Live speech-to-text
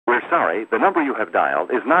We're sorry, the number you have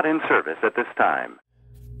dialed is not in service at this time.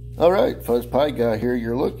 All right, Fuzz Pie Guy here.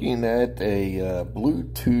 You're looking at a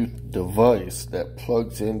Bluetooth device that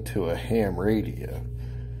plugs into a ham radio.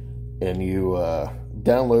 And you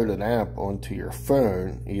download an app onto your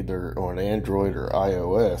phone, either on Android or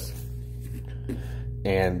iOS.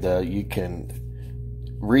 And you can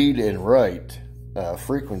read and write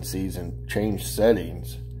frequencies and change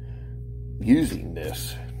settings using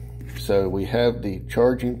this. So we have the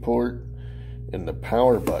charging port and the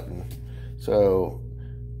power button. So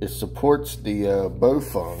it supports the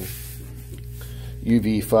Baofeng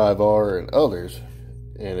UV5R and others.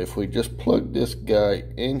 And if we just plug this guy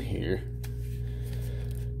in here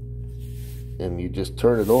and you just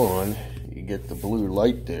turn it on, you get the blue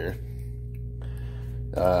light there.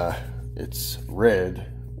 It's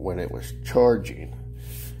red when it was charging,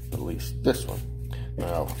 at least this one.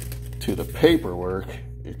 Now to the paperwork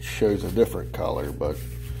it shows a different color, but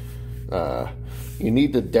you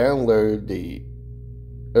need to download the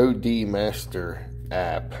odmaster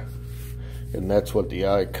app, and that's what the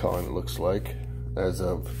icon looks like as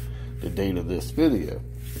of the date of this video.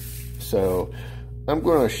 So I'm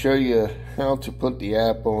going to show you how to put the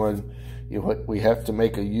app on. We have to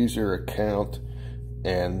make a user account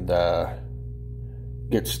and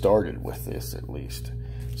get started with this at least.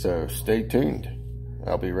 So stay tuned.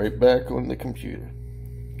 I'll be right back on the computer.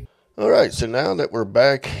 Alright, so now that we're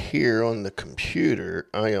back here on the computer,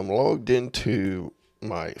 I am logged into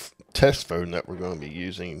my test phone that we're going to be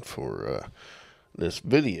using for this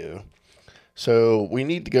video. So we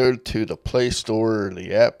need to go to the Play Store or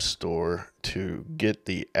the App Store to get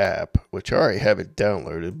the app, which I already have it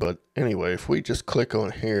downloaded. But anyway, if we just click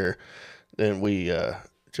on here, then we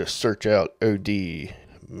just search out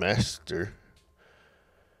odmaster.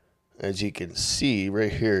 As you can see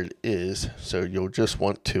right here it is. So you'll just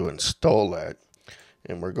want to install that,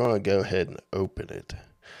 and we're going to go ahead and open it.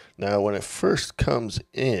 Now when it first comes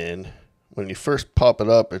in, when you first pop it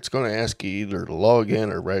up, it's going to ask you either to log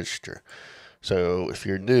in or register. So if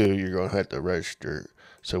you're new, you're going to have to register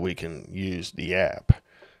so we can use the app.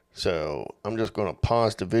 So I'm just going to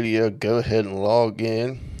pause the video, go ahead and log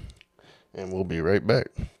in, and we'll be right back.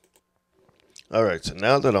 Alright, so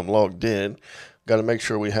now that I'm logged in, got to make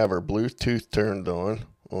sure we have our Bluetooth turned on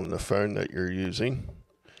the phone that you're using.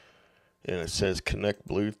 And it says connect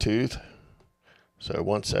Bluetooth. So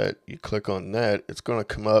once you click on that, it's going to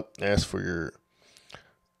come up and ask for your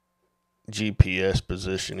GPS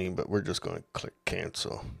positioning, but we're just going to click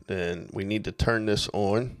cancel. Then we need to turn this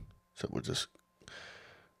on. So we'll just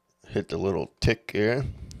hit the little tick here.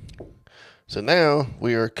 So now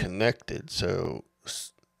we are connected. So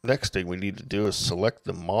next thing we need to do is select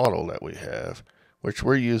the model that we have, which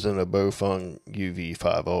we're using a Baofeng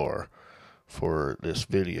UV5R for this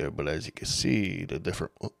video, but as you can see, the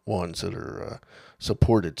different ones that are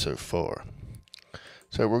supported so far.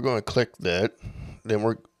 So we're going to click that. Then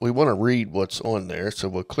we want to read what's on there, so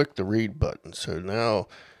we'll click the read button. So now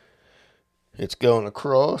it's going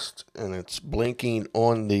across and it's blinking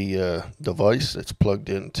on the device that's plugged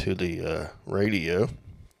into the radio.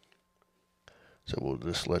 So we'll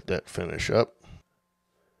just let that finish up.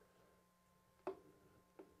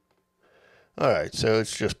 Alright, so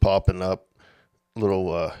it's just popping up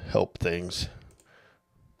little help things,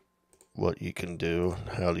 what you can do,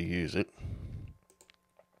 how to use it.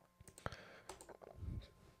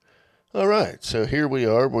 Alright, so here we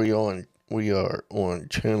are. We are on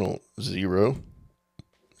channel 0.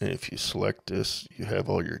 And if you select this, you have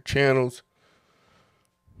all your channels,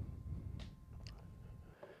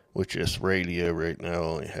 which this radio right now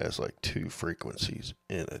only has like 2 frequencies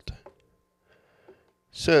in it.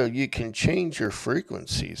 So you can change your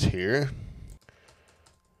frequencies here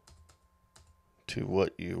to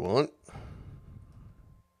what you want.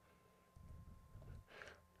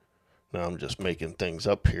 Now I'm just making things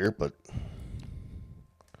up here, but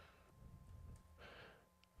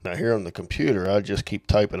now here on the computer, I just keep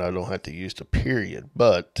typing. I don't have to use the period,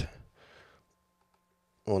 but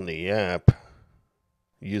on the app,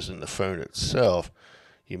 using the phone itself,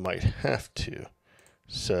 you might have to.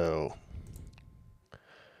 So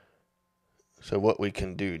what we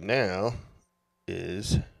can do now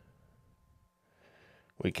is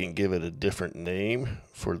we can give it a different name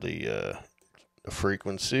for the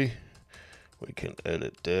frequency. We can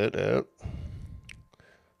edit that out.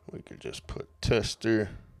 We could just put tester.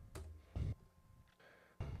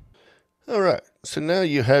 Alright, so now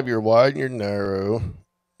you have your wide and your narrow.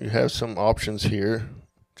 You have some options here,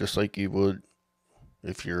 just like you would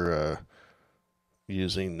if you're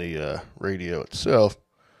using the radio itself.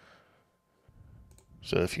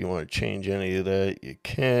 So if you want to change any of that, you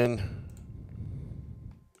can.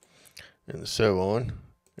 and so on.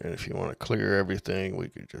 And if you want to clear everything, we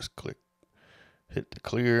could just hit the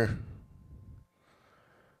clear.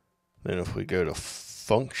 Then if we go to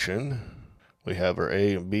function, we have our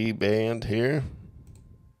A and B band here.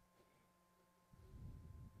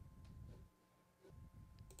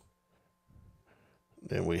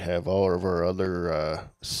 Then we have all of our other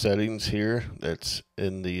settings here that's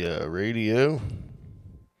in the radio.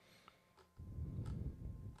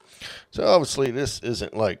 So obviously this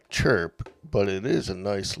isn't like chirp, but it is a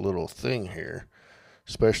nice little thing here,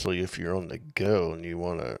 especially if you're on the go and you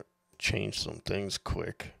want to change some things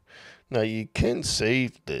quick. Now you can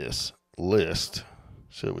save this list,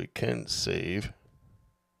 so we can save.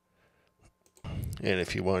 And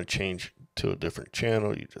if you want to change to a different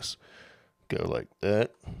channel, you just go like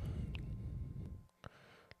that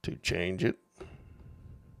to change it.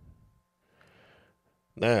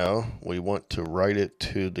 Now we want to write it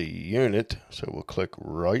to the unit, so we'll click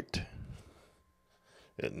write.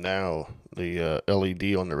 And now the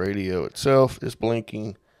LED on the radio itself is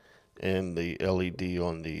blinking, and the LED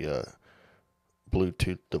on the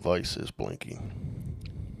Bluetooth device is blinking.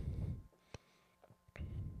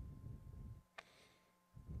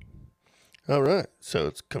 Alright, so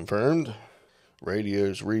it's confirmed.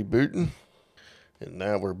 Radio's rebooting. And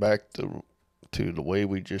now we're back to the way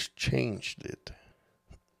we just changed it.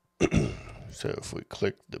 So if we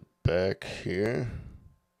click the back here,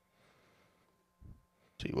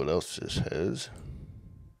 see what else this has.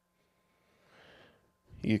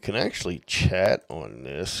 You can actually chat on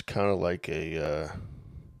this, kind of like a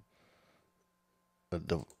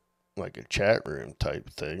chat room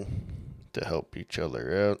type thing to help each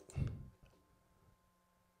other out.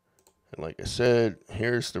 And like I said,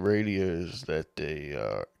 here's the radios that they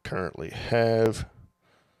currently have.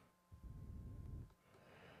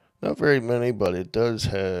 Not very many, but it does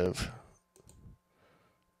have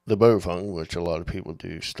the Baofeng, which a lot of people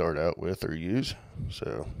do start out with or use.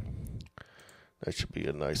 So that should be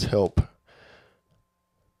a nice help.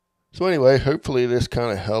 So anyway, hopefully this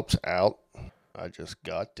kind of helps out. I just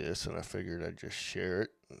got this and I figured I'd just share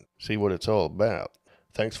it and see what it's all about.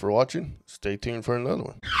 Thanks for watching. Stay tuned for another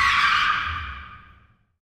one.